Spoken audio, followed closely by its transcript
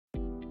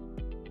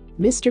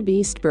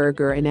MrBeast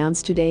Burger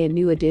announced today a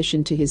new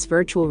addition to his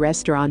virtual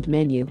restaurant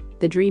menu,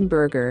 the Dream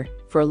Burger.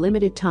 For a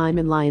limited time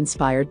and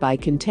inspired by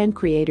content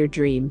creator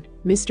Dream,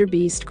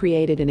 MrBeast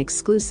created an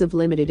exclusive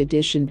limited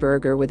edition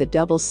burger with a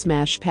double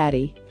smash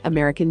patty,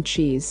 American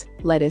cheese,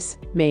 lettuce,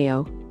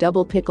 mayo,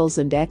 double pickles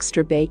and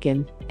extra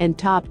bacon, and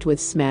topped with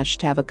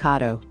smashed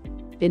avocado.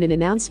 In an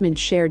announcement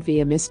shared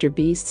via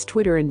MrBeast's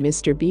Twitter and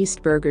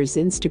MrBeast Burger's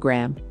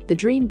Instagram, the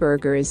Dream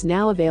Burger is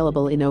now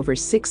available in over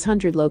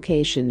 600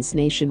 locations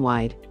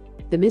nationwide.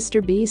 The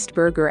MrBeast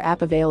Burger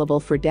app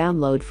available for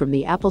download from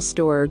the Apple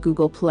Store or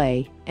Google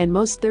Play, and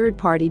most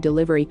third-party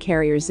delivery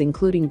carriers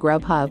including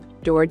Grubhub,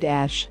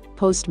 DoorDash,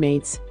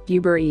 Postmates,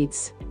 Uber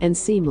Eats, and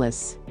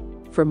Seamless.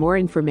 For more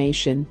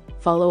information,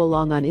 follow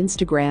along on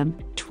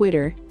Instagram,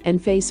 Twitter, and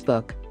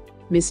Facebook.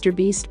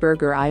 MrBeast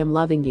Burger, I am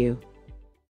loving you.